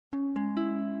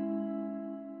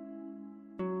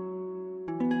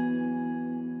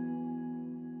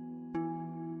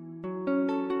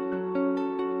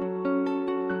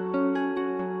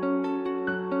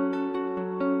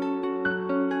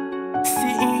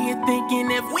Sitting here thinking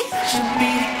if we should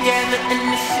be together,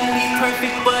 initially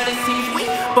perfect, but it seems we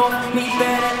both need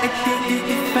better. Addicted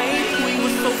to fame, we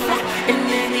were so fly in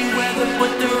any weather,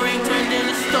 but the rain turned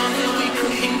into storms and we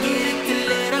couldn't get it to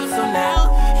let up. So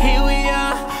now here we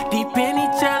are, deep in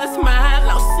each other's mind,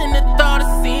 lost in the thought of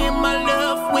seeing my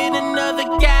love with another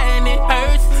guy, and it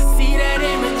hurts. See that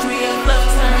imagery of love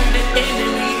turn to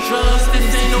enemy drugs. This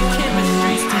ain't no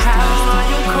chemistry. How are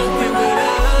you coping with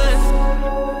us?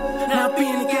 Not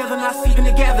being together, not sleeping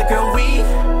together, girl, we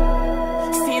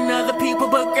seeing other people,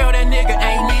 but girl, that nigga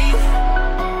ain't me.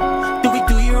 Do we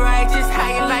do you right, just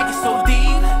how you like it so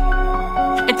deep?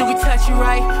 And do we touch you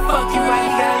right, fuck you right?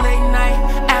 You got a late night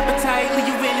appetite, leave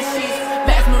you in the sheets,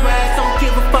 mesmerized, don't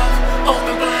give a fuck.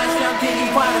 Open blinds, drowned in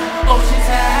your water, ocean's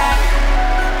high.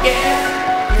 Yeah,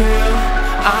 girl,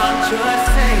 I'm just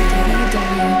saying.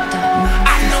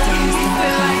 I know you used to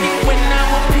like it when I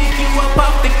would pick you up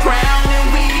off the ground and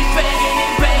we be begging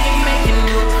and begging, making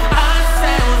new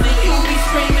sounds, and you be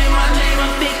screaming my name.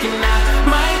 I'm thinking I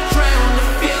might drown. The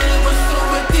feeling was so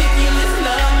ridiculous,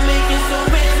 love making so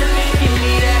intimate. Give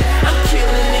me that, I'm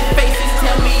killing it. Faces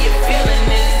tell me you're feeling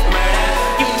this murder.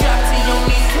 You drop to your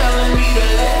knees, telling me to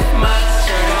lift my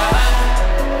shirt up.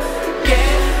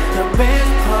 Yeah, the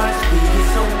best parts we get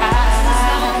so high.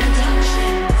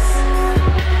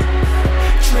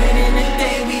 Dreading the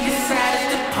day we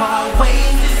decided to part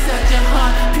ways. It's such a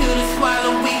hard pill to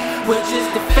swallow. We were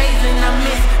just a phase, and I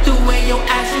miss the way your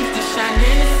eyes used to shine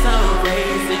in the sun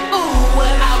rays. And ooh,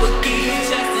 what I would give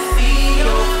just to see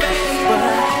your face. But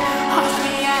harsh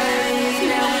reality,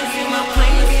 now it's in my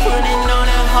place. Putting on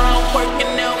that hard work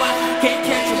and now I can't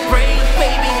catch a break.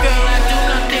 Baby girl, I do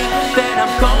not think that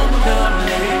I'm gonna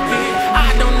make it.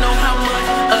 I don't know how much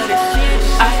of this shit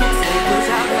I can take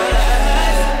without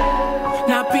us.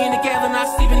 Not being together, not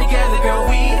sleeping together, girl,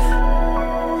 we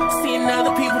seeing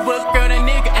other people, but girl, that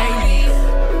nigga ain't me.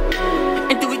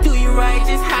 And do we do you right,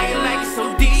 just how you like it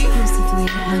so deep?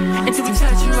 And do we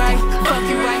touch you right, fuck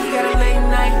you right? You got a late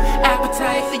night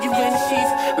appetite, leave you in the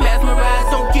sheets,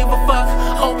 mesmerized, don't give a fuck.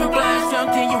 Open blinds,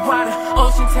 jumped in your water,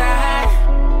 ocean tide.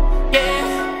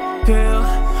 Yeah, girl,